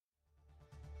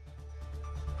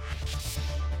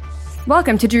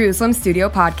Welcome to Jerusalem Studio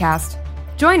Podcast.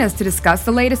 Join us to discuss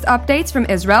the latest updates from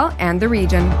Israel and the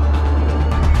region.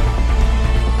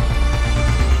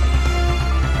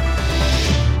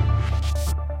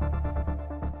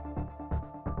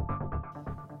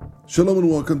 Shalom and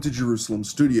welcome to Jerusalem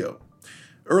Studio.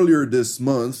 Earlier this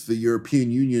month, the European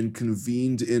Union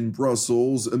convened in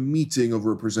Brussels a meeting of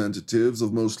representatives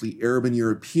of mostly Arab and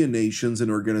European nations and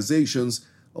organizations,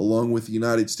 along with the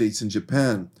United States and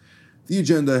Japan. The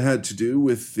agenda had to do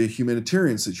with the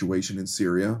humanitarian situation in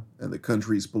Syria and the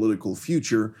country's political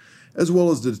future, as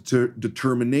well as the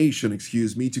determination,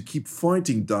 to keep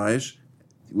fighting Daesh,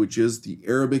 which is the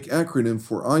Arabic acronym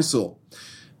for ISIL.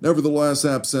 Nevertheless,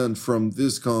 absent from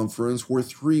this conference were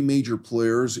three major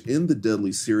players in the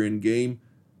deadly Syrian game: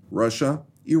 Russia,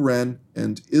 Iran,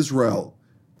 and Israel.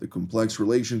 The complex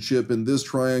relationship in this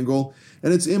triangle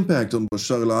and its impact on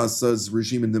Bashar al-Assad's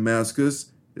regime in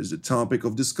Damascus is the topic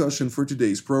of discussion for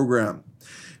today's program.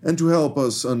 And to help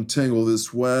us untangle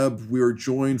this web, we are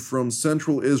joined from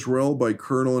Central Israel by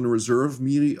Colonel in Reserve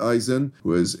Miri Eisen,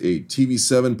 who is a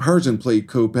TV7 Powers and Play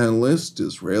co-panelist,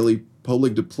 Israeli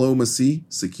public diplomacy,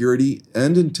 security,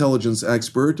 and intelligence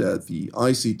expert at the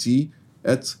ICT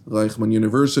at Reichman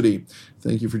University.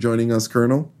 Thank you for joining us,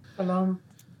 Colonel. Hello.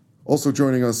 Also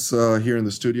joining us here in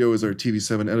the studio is our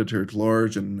TV7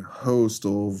 editor-at-large and host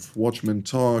of Watchmen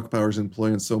Talk, Powers and Play,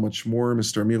 and so much more,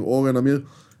 Mr. Amir Oren. Amir,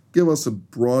 give us a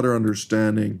broader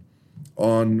understanding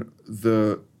on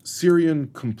the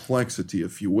Syrian complexity,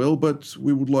 if you will, but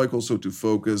we would like also to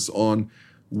focus on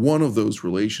one of those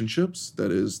relationships,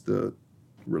 that is the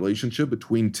relationship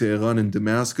between Tehran and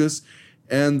Damascus,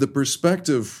 and the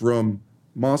perspective from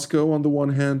Moscow on the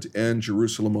one hand and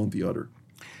Jerusalem on the other.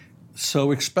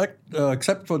 So except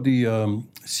for the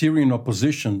Syrian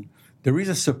opposition, there is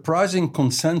a surprising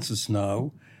consensus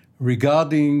now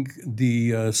regarding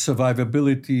the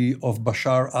survivability of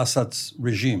Bashar Assad's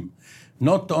regime.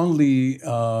 Not only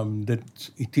that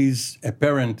it is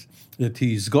apparent that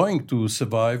he is going to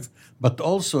survive, but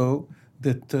also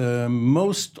that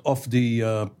most of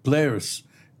the players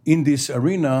in this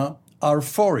arena are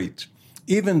for it.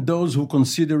 Even those who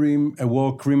consider him a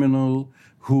war criminal,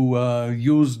 who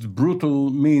used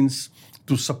brutal means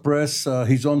to suppress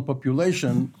his own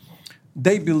population,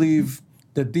 they believe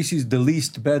that this is the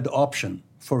least bad option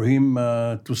for him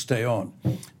to stay on.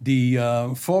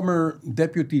 The former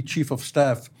Deputy Chief of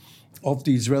Staff of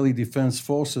the Israeli Defense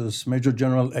Forces, Major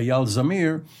General Eyal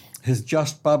Zamir, has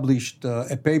just published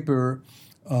a paper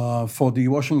for the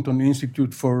Washington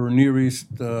Institute for Near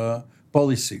East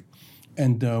Policy.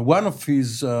 And one of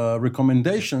his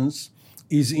recommendations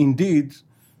is indeed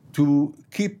to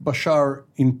keep Bashar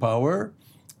in power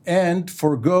and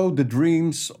forgo the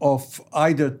dreams of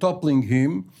either toppling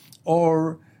him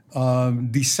or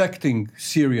dissecting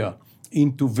Syria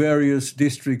into various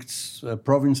districts,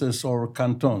 provinces, or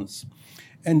cantons.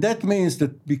 And that means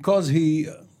that because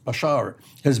Bashar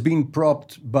has been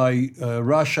propped by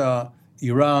Russia,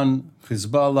 Iran,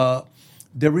 Hezbollah,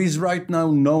 there is right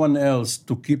now no one else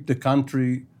to keep the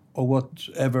country, or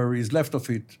whatever is left of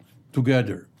it,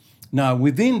 together. Now,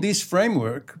 within this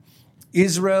framework,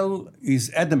 Israel is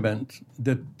adamant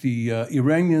that the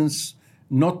Iranians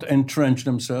not entrench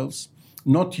themselves,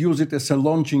 not use it as a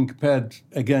launching pad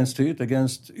against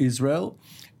Israel,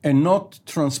 and not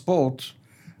transport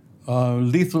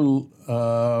lethal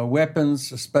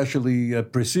weapons, especially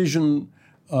precision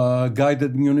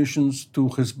guided munitions, to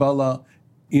Hezbollah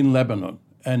in Lebanon.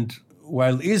 And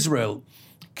while Israel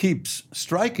keeps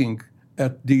striking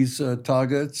at these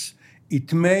targets,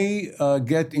 it may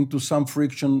get into some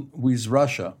friction with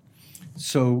Russia.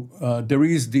 So there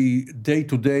is the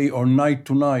day-to-day or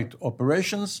night-to-night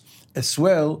operations, as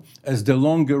well as the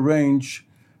longer-range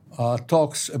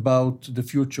talks about the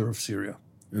future of Syria.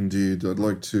 Indeed. I'd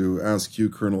like to ask you,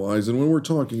 Colonel Eisen, when we're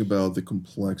talking about the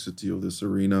complexity of this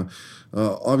arena,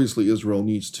 obviously Israel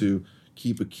needs to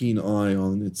keep a keen eye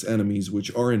on its enemies,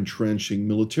 which are entrenching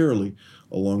militarily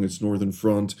along its northern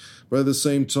front. But at the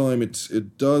same time,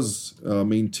 it does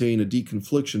maintain a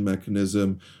deconfliction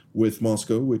mechanism with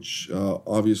Moscow, which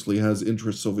obviously has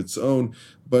interests of its own.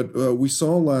 But we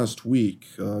saw last week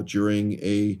during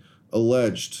a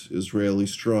alleged Israeli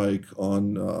strike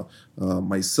on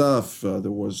Maisaf,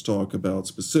 there was talk about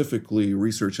specifically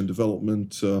research and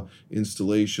development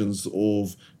installations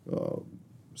of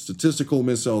statistical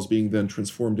missiles being then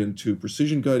transformed into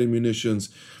precision-guided munitions.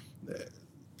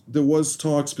 There was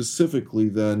talk specifically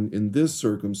then in this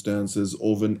circumstances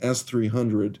of an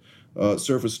S-300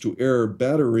 surface-to-air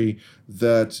battery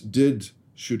that did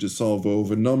shoot a salvo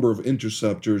of a number of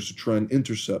interceptors to try and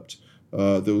intercept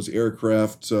those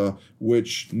aircraft,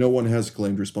 which no one has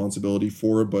claimed responsibility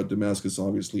for, but Damascus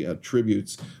obviously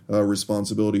attributes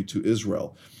responsibility to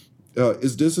Israel.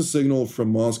 Is this a signal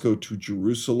from Moscow to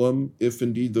Jerusalem, if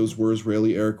indeed those were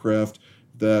Israeli aircraft,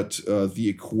 that the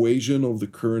equation of the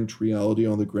current reality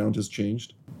on the ground has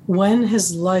changed? When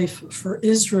has life for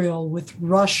Israel with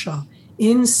Russia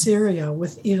in Syria,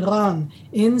 with Iran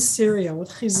in Syria,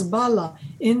 with Hezbollah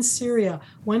in Syria,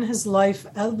 when has life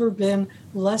ever been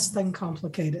less than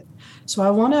complicated? So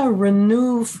I want to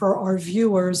renew for our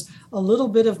viewers a little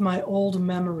bit of my old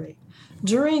memory.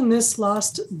 During this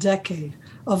last decade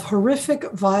of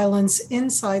horrific violence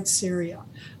inside Syria,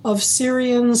 of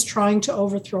Syrians trying to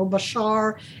overthrow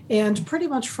Bashar, and pretty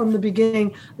much from the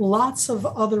beginning, lots of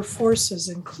other forces,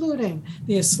 including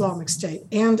the Islamic State,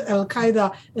 and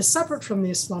Al-Qaeda is separate from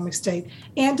the Islamic State,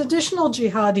 and additional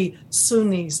jihadi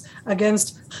Sunnis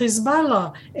against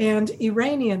Hezbollah and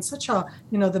Iranians, such a,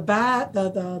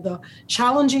 the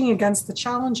challenging against the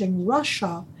challenging.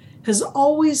 Russia has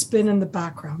always been in the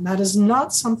background. That is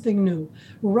not something new.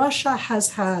 Russia has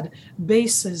had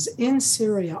bases in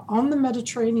Syria, on the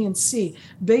Mediterranean Sea,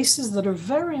 bases that are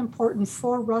very important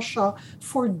for Russia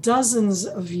for dozens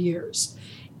of years.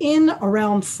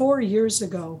 Around 4 years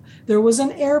ago, there was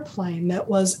an airplane that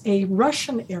was a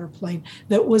Russian airplane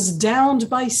that was downed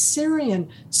by Syrian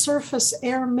surface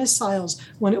air missiles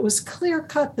when it was clear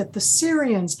cut that the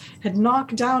Syrians had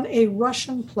knocked down a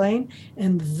Russian plane.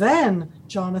 And then,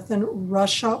 Jonathan,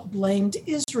 Russia blamed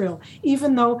Israel,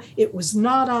 even though it was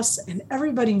not us and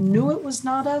everybody knew it was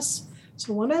not us.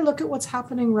 So when I look at what's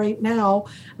happening right now,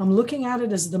 I'm looking at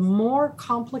it as the more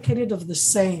complicated of the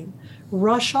same.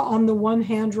 Russia, on the one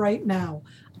hand, right now,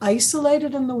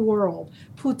 isolated in the world,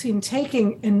 Putin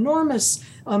taking enormous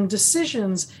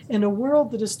decisions in a world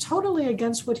that is totally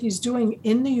against what he's doing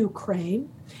in the Ukraine.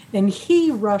 And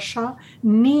Russia,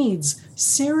 needs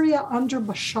Syria under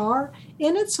Bashar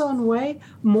in its own way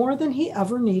more than he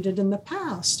ever needed in the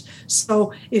past.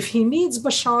 So if he needs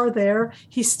Bashar there,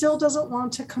 he still doesn't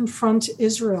want to confront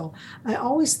Israel. I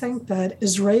always think that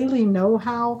Israeli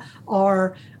know-how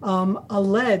are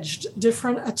alleged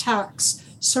different attacks,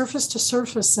 surface to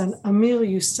surface, and Amir,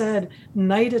 you said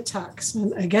night attacks.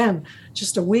 And again,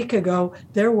 just a week ago,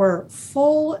 there were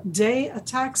full day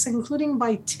attacks, including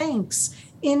by tanks,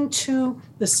 into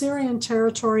the Syrian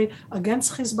territory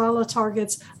against Hezbollah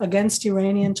targets, against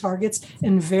Iranian targets,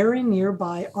 and very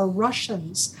nearby are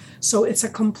Russians. So it's a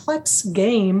complex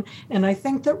game, and I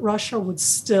think that Russia would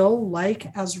still like,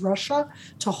 as Russia,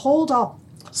 to hold up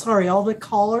all the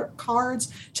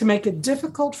cards to make it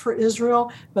difficult for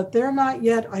Israel, but they're not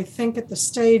yet, I think, at the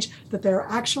stage that they're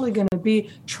actually going to be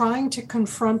trying to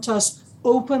confront us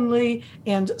openly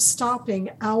and stopping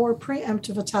our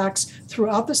preemptive attacks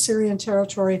throughout the Syrian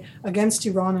territory against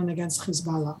Iran and against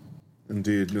Hezbollah.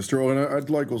 Indeed. Mr. Owen,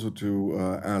 I'd like also to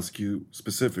ask you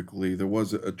specifically, there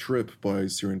was a trip by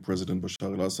Syrian President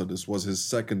Bashar al-Assad. This was his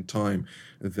second time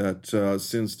that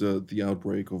since the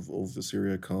outbreak of the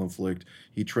Syria conflict,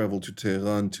 he traveled to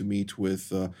Tehran to meet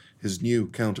with his new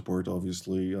counterpart,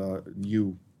 obviously,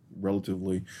 new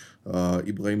relatively,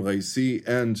 Ibrahim Raisi,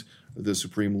 and the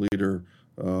supreme leader,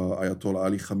 Ayatollah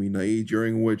Ali Khamenei,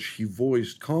 during which he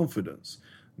voiced confidence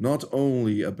not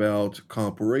only about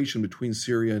cooperation between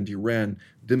Syria and Iran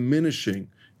diminishing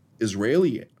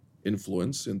Israeli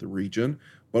influence in the region,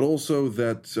 but also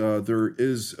that there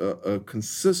is a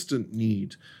consistent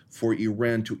need for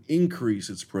Iran to increase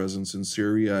its presence in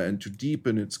Syria and to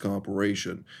deepen its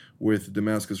cooperation with the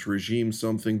Damascus regime,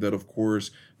 something that, of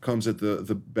course, comes at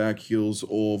the back heels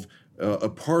of a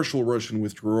partial Russian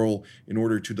withdrawal in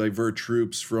order to divert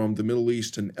troops from the Middle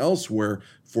East and elsewhere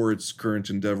for its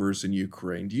current endeavors in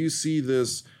Ukraine. Do you see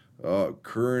this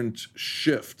current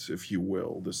shift, if you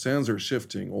will? The sands are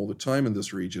shifting all the time in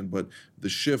this region, but the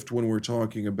shift when we're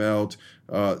talking about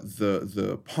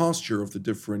the posture of the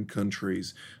different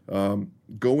countries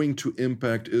going to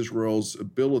impact Israel's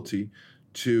ability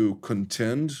to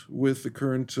contend with the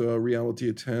current reality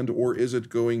at hand, or is it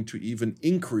going to even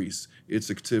increase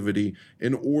its activity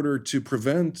in order to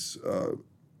prevent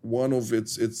one of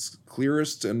its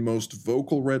clearest and most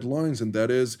vocal red lines, and that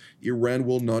is Iran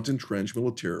will not entrench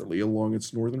militarily along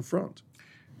its northern front?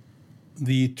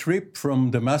 The trip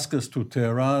from Damascus to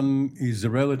Tehran is a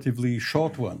relatively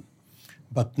short one,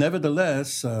 but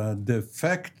nevertheless, the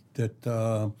fact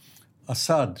that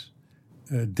Assad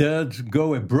dared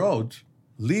go abroad,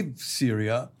 leave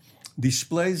Syria,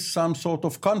 displays some sort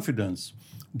of confidence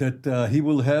that he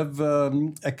will have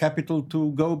a capital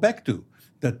to go back to,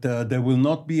 that there will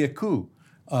not be a coup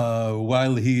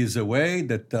while he is away,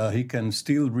 that he can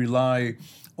still rely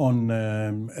on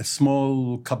a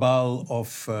small cabal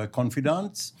of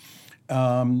confidants.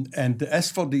 And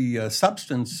as for the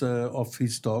substance of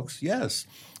his talks, yes,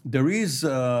 there is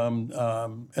a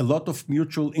lot of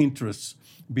mutual interests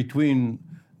between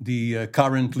the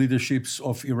current leaderships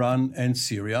of Iran and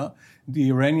Syria. The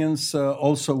Iranians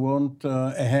also want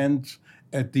a hand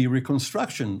at the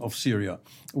reconstruction of Syria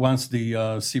once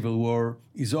the civil war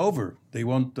is over. They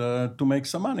want to make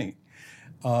some money.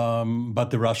 But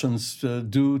the Russians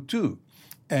do too.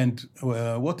 And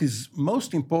what is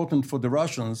most important for the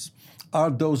Russians are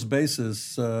those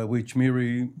bases which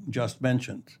Miri just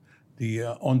mentioned,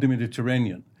 on the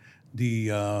Mediterranean, the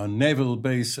naval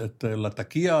base at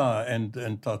Latakia and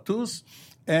Tartus,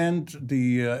 and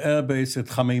the air base at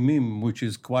Khameimim, which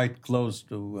is quite close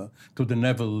to the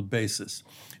naval bases.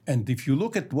 And if you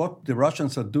look at what the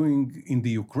Russians are doing in the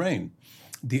Ukraine,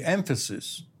 the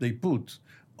emphasis they put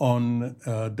on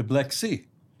the Black Sea,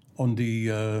 on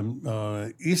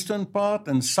the eastern part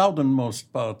and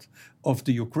southernmost part of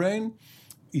the Ukraine,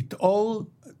 it all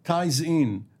ties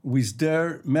in with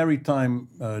their maritime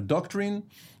doctrine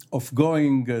of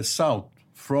going south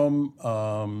from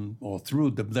or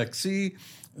through the Black Sea,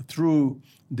 through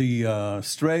the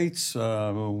straits,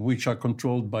 which are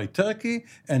controlled by Turkey,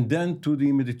 and then to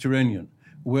the Mediterranean,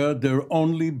 where their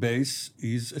only base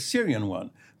is a Syrian one,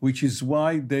 which is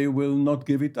why they will not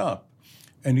give it up.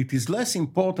 And it is less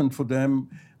important for them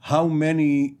how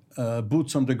many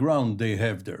boots on the ground they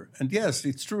have there. And yes,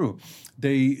 it's true.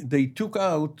 They took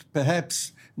out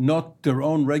perhaps not their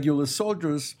own regular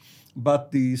soldiers,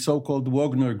 but the so-called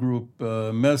Wagner Group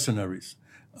mercenaries,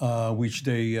 which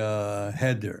they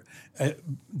had there.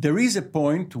 There is a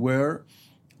point where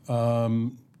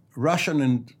Russian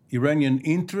and Iranian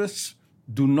interests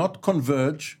do not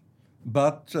converge,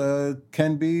 but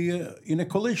can be in a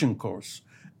collision course.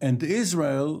 And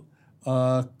Israel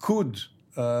could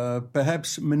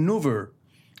perhaps maneuver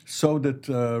so that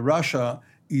Russia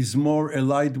is more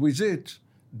allied with it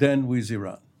than with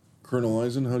Iran. Colonel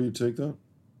Eisen, how do you take that?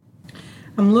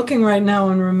 I'm looking right now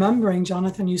and remembering,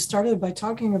 Jonathan, you started by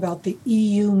talking about the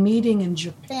EU meeting in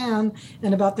Japan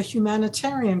and about the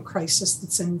humanitarian crisis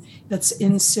that's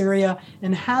in Syria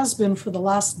and has been for the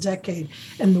last decade.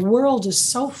 And the world is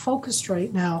so focused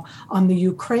right now on the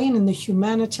Ukraine and the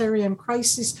humanitarian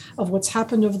crisis of what's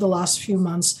happened over the last few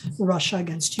months, Russia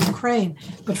against Ukraine.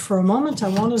 But for a moment, I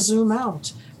want to zoom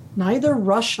out. Neither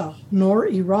Russia nor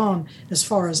Iran, as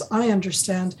far as I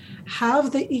understand,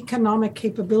 have the economic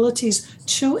capabilities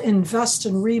to invest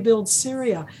and rebuild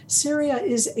Syria. Syria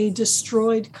is a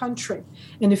destroyed country.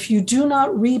 And if you do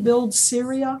not rebuild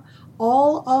Syria,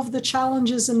 all of the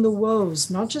challenges and the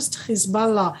woes, not just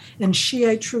Hezbollah and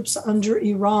Shiite troops under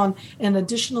Iran and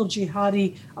additional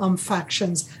jihadi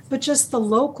factions, but just the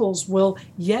locals will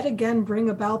yet again bring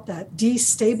about that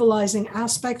destabilizing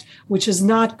aspect, which is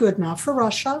not good, not for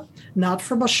Russia, not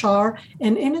for Bashar,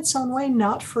 and in its own way,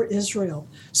 not for Israel.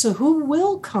 So who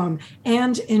will come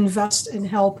and invest and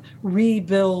help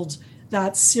rebuild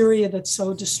that Syria that's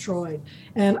so destroyed?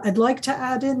 And I'd like to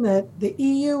add in that the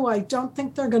EU, I don't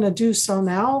think they're going to do so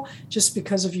now just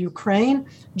because of Ukraine.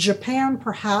 Japan,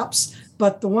 perhaps,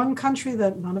 but the one country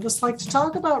that none of us like to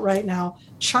talk about right now,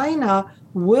 China,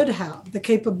 would have the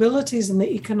capabilities and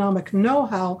the economic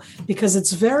know-how, because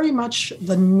it's very much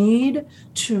the need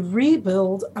to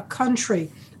rebuild a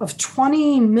country of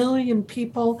 20 million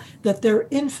people, that their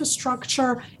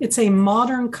infrastructure, it's a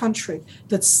modern country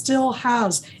that still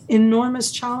has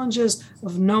enormous challenges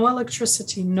of no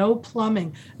electricity, no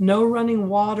plumbing, no running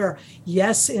water.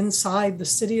 Yes, inside the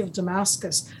city of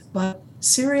Damascus, but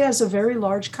Syria is a very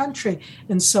large country.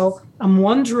 And so I'm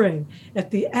wondering at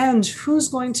the end, who's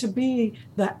going to be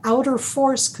the outer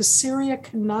force? Because Syria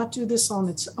cannot do this on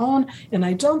its own. And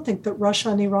I don't think that Russia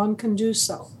and Iran can do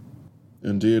so.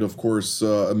 Indeed, of course,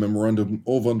 a memorandum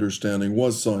of understanding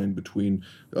was signed between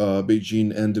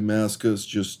Beijing and Damascus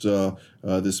just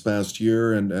this past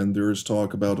year, and there is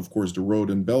talk about, of course, the Road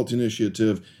and Belt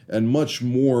Initiative and much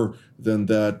more than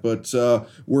that. But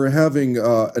we're having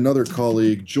another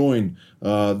colleague join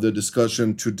the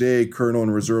discussion today, Colonel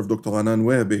in Reserve Dr. Hanan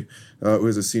Wehbi, who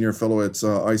is a senior fellow at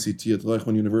ICT at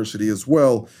Reichman University as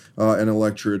well, and a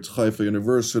lecturer at Haifa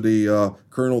University.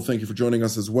 Colonel, thank you for joining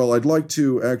us as well. I'd like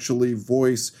to actually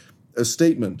voice a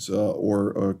statement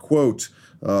or a quote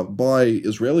by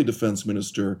Israeli Defense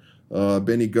Minister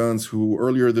Benny Gantz, who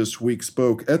earlier this week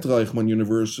spoke at Reichman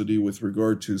University with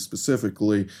regard to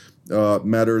specifically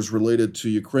matters related to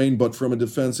Ukraine, but from a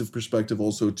defensive perspective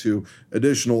also to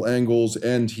additional angles,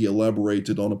 and he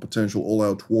elaborated on a potential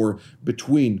all-out war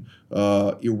between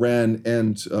Iran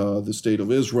and the State of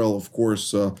Israel, of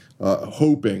course,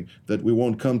 hoping that we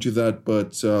won't come to that,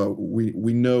 but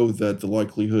we know that the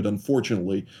likelihood,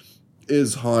 unfortunately,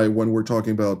 is high when we're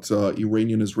talking about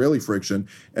Iranian-Israeli friction.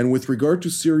 And with regard to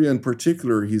Syria in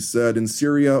particular, he said, in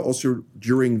Syria, also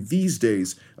during these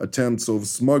days, attempts of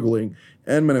smuggling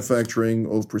and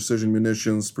manufacturing of precision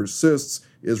munitions persists.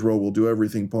 Israel will do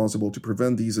everything possible to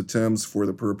prevent these attempts for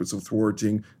the purpose of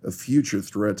thwarting a future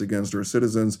threat against our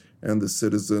citizens and the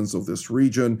citizens of this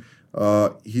region.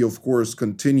 He, of course,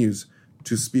 continues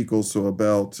to speak also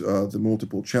about the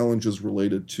multiple challenges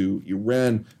related to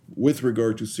Iran with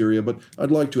regard to Syria. But I'd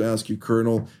like to ask you,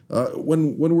 Colonel,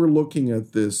 when we're looking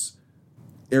at this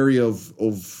area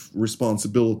of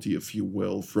responsibility, if you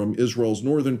will, from Israel's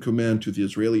Northern Command to the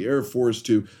Israeli Air Force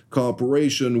to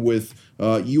cooperation with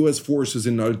U.S. forces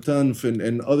in Al Tanf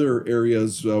and other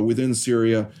areas within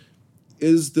Syria,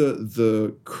 is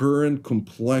the current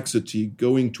complexity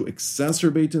going to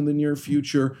exacerbate in the near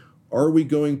future? Are we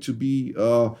going to be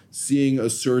seeing a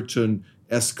certain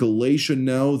escalation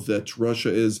now that Russia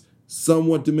is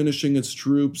somewhat diminishing its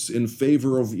troops in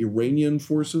favor of Iranian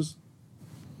forces?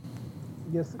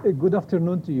 Yes, good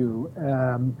afternoon to you.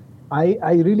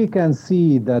 I really can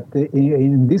see that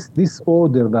in this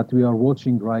order that we are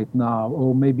watching right now,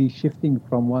 or maybe shifting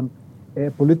from one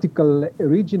political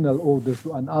regional order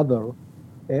to another,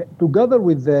 together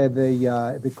with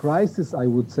the crisis, I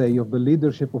would say, of the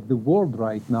leadership of the world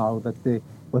right now, that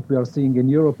what we are seeing in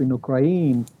Europe, in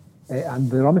Ukraine,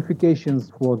 and the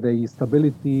ramifications for the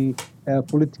stability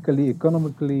politically,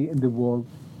 economically in the world,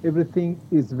 everything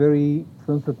is very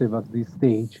sensitive at this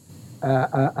stage.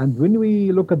 And when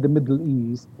we look at the Middle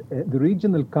East, the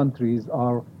regional countries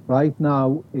are right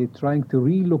now trying to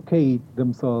relocate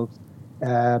themselves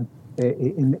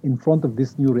in front of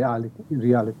this new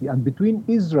reality. And between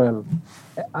Israel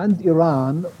and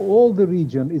Iran, all the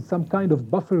region is some kind of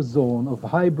buffer zone of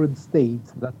hybrid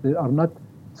states that are not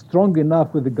strong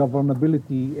enough with the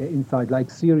governability inside, like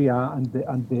Syria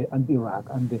and Iraq.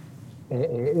 And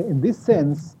in this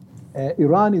sense,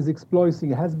 Iran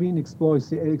has been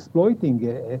exploiting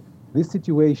this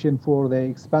situation for the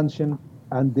expansion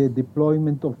and the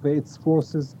deployment of its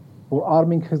forces for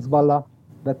arming Hezbollah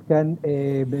that can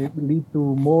lead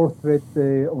to more threat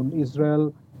on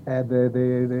Israel,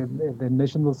 the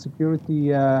national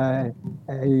security,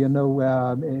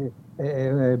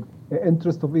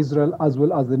 interest of Israel, as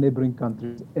well as the neighboring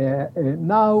countries.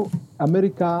 Now,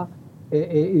 America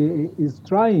is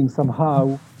trying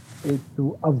somehow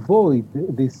to avoid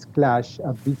this clash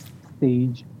at this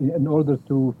stage in order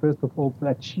to, first of all, to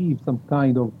achieve some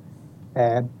kind of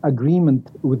agreement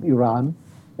with Iran,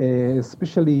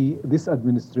 especially this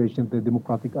administration, the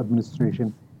Democratic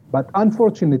administration. But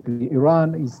unfortunately,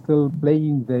 Iran is still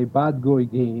playing the bad guy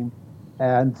game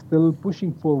and still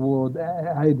pushing forward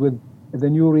ahead with the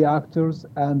new reactors,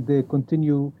 and they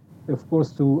continue, of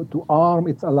course, to arm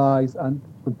its allies and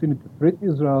continue to threat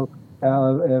Israel.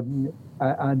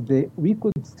 And we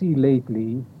could see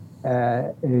lately,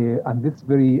 and this is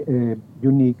very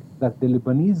unique, that the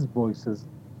Lebanese voices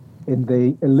in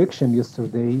the election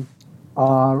yesterday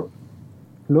are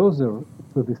closer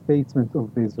to the statements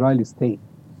of the Israeli state.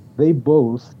 They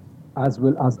both, as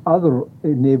well as other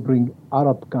neighboring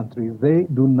Arab countries, they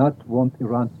do not want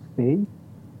Iran to stay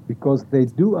because they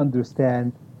do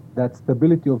understand that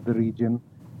stability of the region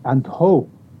and hope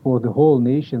for the whole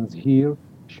nations here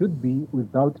should be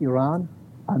without Iran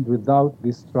and without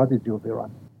this strategy of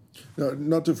Iran. Now,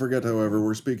 not to forget, however,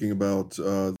 we're speaking about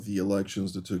the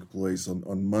elections that took place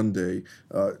on Monday.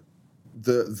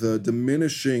 The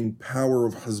diminishing power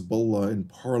of Hezbollah in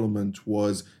parliament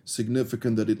was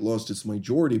significant that it lost its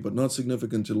majority, but not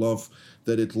significant enough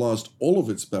that it lost all of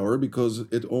its power, because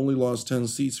it only lost 10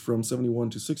 seats from 71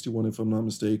 to 61, if I'm not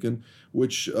mistaken,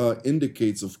 which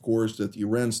indicates, of course, that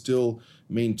Iran still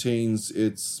maintains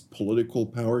its political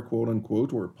power, quote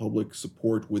unquote, or public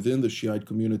support within the Shiite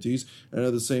communities. And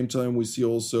at the same time, we see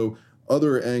also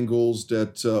other angles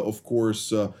that, of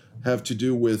course, have to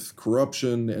do with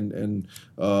corruption and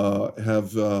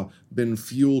have been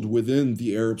fueled within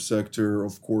the Arab sector,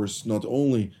 of course, not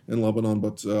only in Lebanon,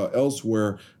 but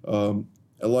elsewhere.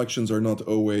 elections are not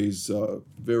always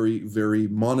very, very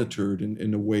monitored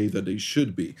in a way that they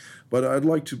should be. But I'd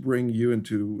like to bring you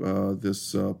into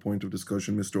this point of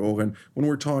discussion, Mr. Oren. When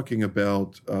we're talking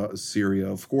about Syria,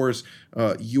 of course,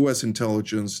 U.S.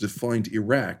 intelligence defined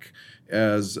Iraq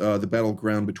as the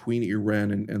battleground between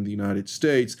Iran and the United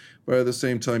States, but at the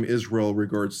same time, Israel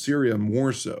regards Syria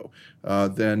more so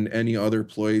than any other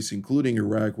place, including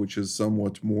Iraq, which is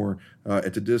somewhat more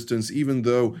at a distance, even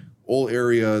though all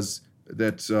areas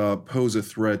that pose a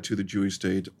threat to the Jewish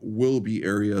state will be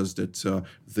areas that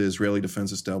the Israeli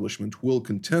defense establishment will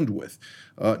contend with.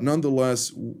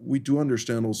 Nonetheless, we do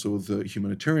understand also the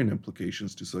humanitarian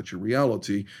implications to such a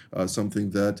reality, something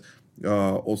that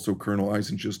also Colonel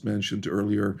Eisen just mentioned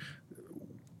earlier.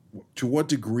 To what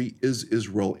degree is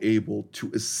Israel able to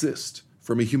assist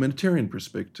from a humanitarian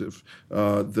perspective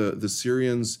the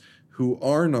Syrians who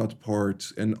are not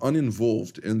part and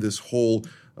uninvolved in this whole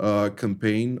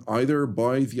campaign, either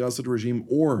by the Assad regime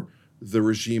or the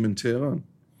regime in Tehran?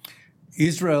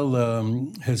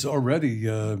 Israel has already,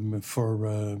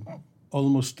 for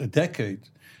almost a decade,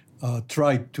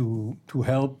 tried to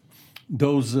help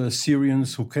those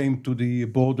Syrians who came to the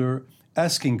border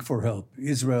asking for help.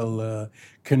 Israel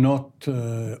cannot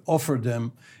offer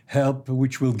them help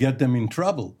which will get them in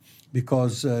trouble,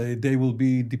 because they will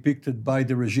be depicted by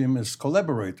the regime as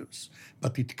collaborators.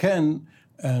 But it can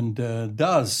and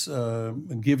does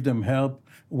give them help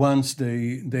once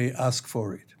they ask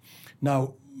for it.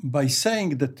 Now, by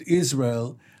saying that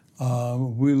Israel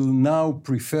will now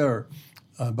prefer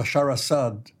Bashar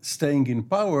Assad staying in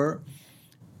power,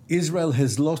 Israel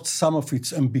has lost some of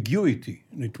its ambiguity.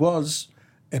 And it was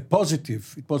a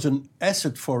positive, it was an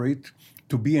asset for it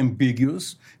to be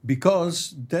ambiguous,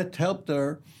 because that helped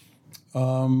her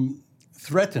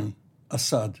threaten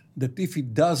Assad, that if he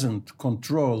doesn't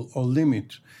control or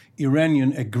limit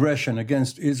Iranian aggression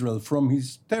against Israel from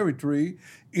his territory,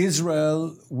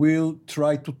 Israel will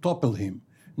try to topple him.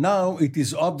 Now it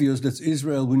is obvious that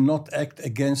Israel will not act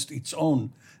against its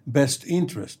own best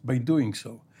interest by doing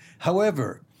so.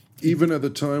 However, even at the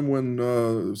time when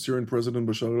Syrian President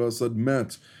Bashar al-Assad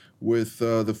met with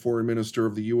the foreign minister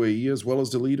of the UAE, as well as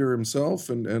the leader himself,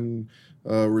 and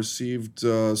received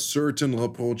certain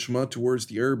rapprochement towards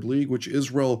the Arab League, which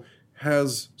Israel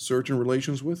has certain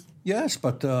relations with? Yes,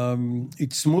 but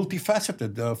it's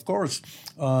multifaceted, of course.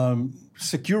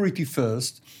 Security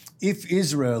first. If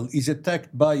Israel is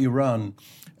attacked by Iran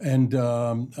and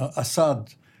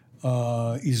Assad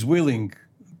is willing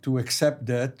to accept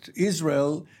that,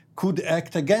 Israel could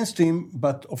act against him,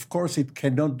 but of course it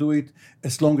cannot do it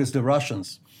as long as the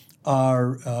Russians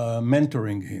are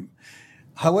mentoring him.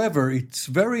 However, it's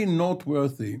very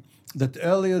noteworthy that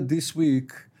earlier this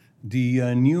week,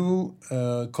 the new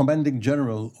commanding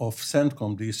general of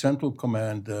CENTCOM, the Central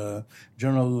Command,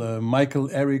 General Michael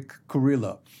Eric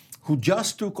Kurilla, who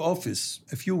just took office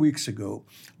a few weeks ago,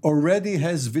 already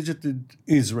has visited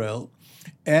Israel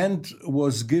and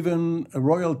was given a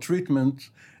royal treatment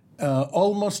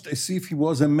almost as if he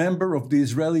was a member of the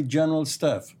Israeli General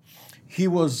Staff. He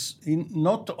was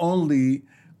not only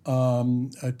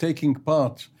taking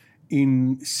part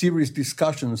in serious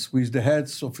discussions with the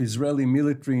heads of Israeli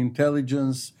military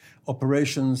intelligence,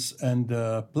 operations, and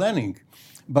planning,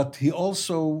 but he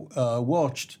also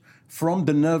watched from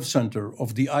the nerve center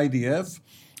of the IDF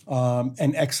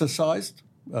an exercise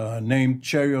named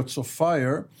Chariots of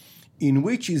Fire, in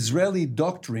which Israeli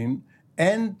doctrine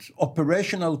and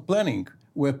operational planning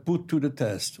were put to the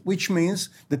test, which means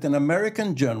that an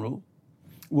American general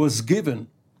was given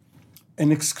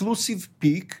an exclusive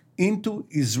peek into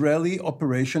Israeli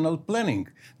operational planning.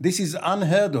 This is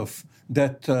unheard of,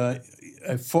 that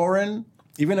a foreign,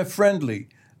 even a friendly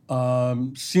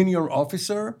senior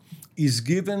officer is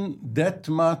given that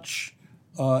much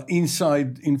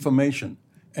inside information.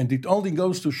 And it only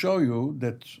goes to show you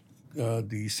that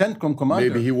the CENTCOM commander...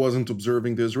 Maybe he wasn't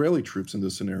observing the Israeli troops in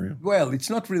this scenario. Well, it's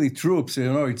not really troops,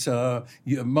 it's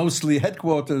mostly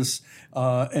headquarters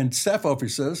and staff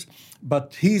officers,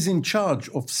 but he's in charge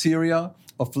of Syria,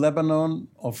 of Lebanon,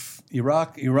 of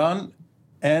Iraq, Iran,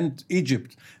 and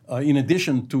Egypt, in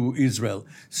addition to Israel.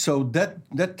 So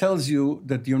that tells you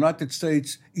that the United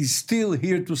States is still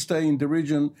here to stay in the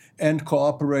region and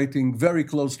cooperating very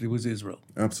closely with Israel.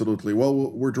 Absolutely.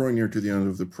 Well, we're drawing near to the end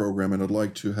of the program, and I'd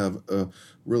like to have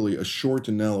really a short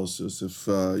analysis, if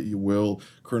you will.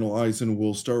 Colonel Eisen,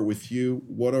 we'll start with you.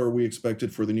 What are we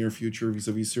expected for the near future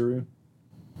vis-a-vis Syria?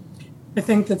 I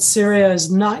think that Syria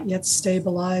is not yet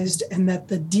stabilized, and that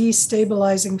the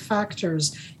destabilizing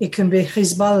factors, it can be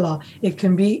Hezbollah, it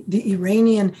can be the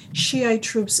Iranian Shiite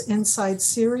troops inside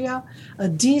Syria. A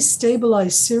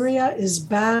destabilized Syria is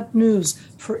bad news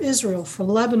for Israel, for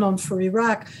Lebanon, for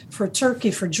Iraq, for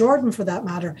Turkey, for Jordan, for that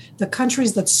matter, the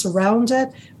countries that surround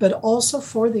it, but also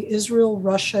for the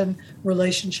Israel-Russian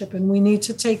relationship. And we need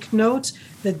to take note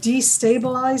that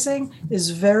destabilizing is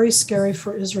very scary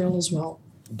for Israel as well.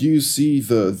 Do you see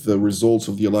the results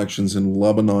of the elections in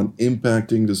Lebanon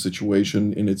impacting the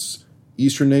situation in its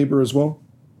eastern neighbor as well?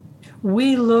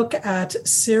 We look at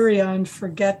Syria and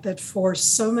forget that for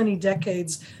so many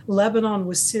decades, Lebanon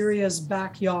was Syria's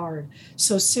backyard.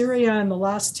 So Syria in the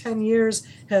last 10 years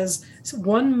has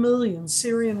 1 million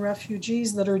Syrian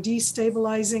refugees that are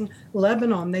destabilizing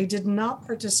Lebanon. They did not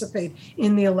participate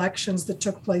in the elections that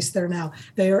took place there now.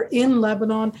 They are in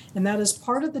Lebanon, and that is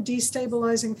part of the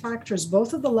destabilizing factors,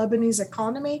 both of the Lebanese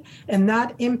economy and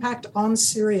that impact on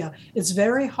Syria. It's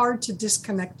very hard to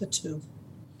disconnect the two.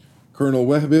 Colonel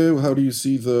Wehbe, how do you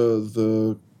see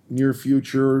the near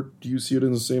future? Do you see it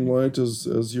in the same light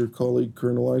as your colleague,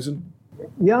 Colonel Eisen?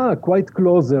 Yeah, quite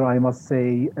closer, I must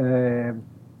say.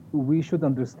 We should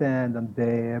understand and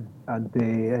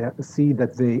see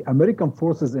that the American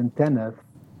forces in Tanaf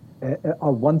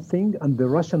are one thing, and the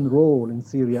Russian role in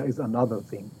Syria is another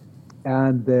thing.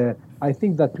 And I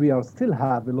think that we are still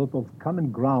have a lot of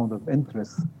common ground of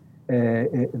interest.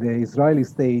 The Israeli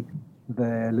state,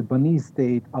 the Lebanese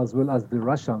state, as well as the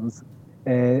Russians,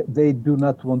 they do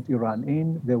not want Iran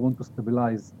in. They want to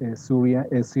stabilize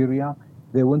Syria.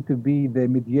 They want to be the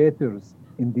mediators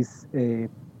in this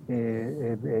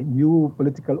new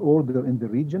political order in the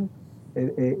region.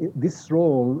 This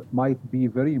role might be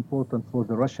very important for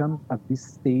the Russian at this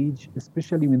stage,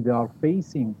 especially when they are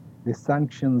facing the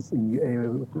sanctions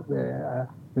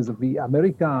vis-a-vis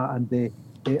America and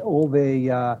all the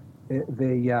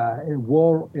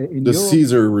war in the Europe.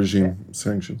 Caesar regime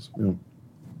sanctions.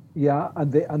 Yeah,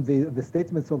 and the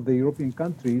statements of the European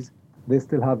countries, they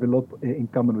still have a lot in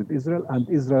common with Israel, and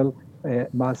Israel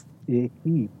must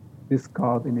keep this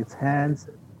card in its hands.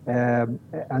 Now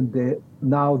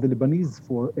the Lebanese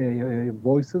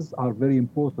voices are very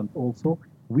important also.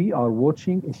 We are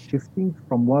watching a shifting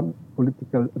from one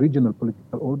regional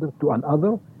political order to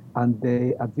another, and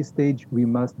at this stage we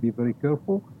must be very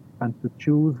careful and to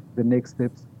choose the next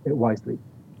steps wisely.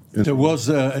 There was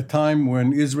a time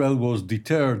when Israel was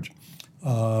deterred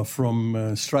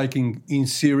from striking in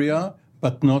Syria,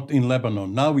 but not in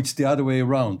Lebanon. Now it's the other way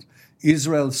around.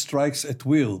 Israel strikes at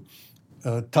will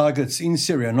targets in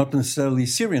Syria, not necessarily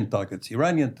Syrian targets,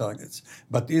 Iranian targets,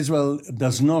 but Israel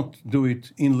does not do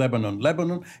it in Lebanon.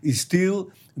 Lebanon is still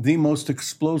the most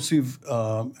explosive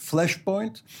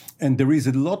flashpoint, and there is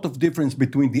a lot of difference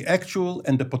between the actual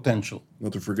and the potential.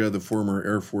 Not to forget the former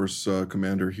Air Force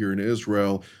commander here in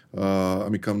Israel,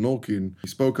 Amikam Nolkin. He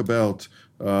spoke about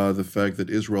the fact that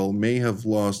Israel may have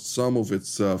lost some of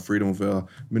its freedom of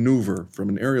maneuver from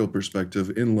an aerial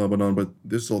perspective in Lebanon, but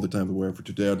this is all the time we have for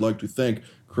today. I'd like to thank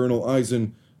Colonel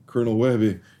Eisen, Colonel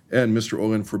Wehbe, and Mr.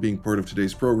 Oren for being part of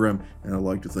today's program, and I'd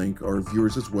like to thank our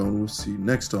viewers as well, and we'll see you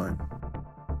next time.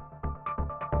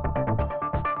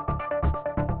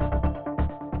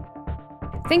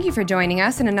 Thank you for joining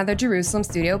us in another Jerusalem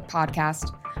Studio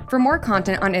podcast. For more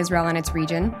content on Israel and its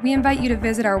region, we invite you to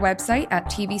visit our website at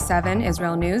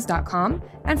tv7israelnews.com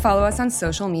and follow us on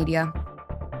social media.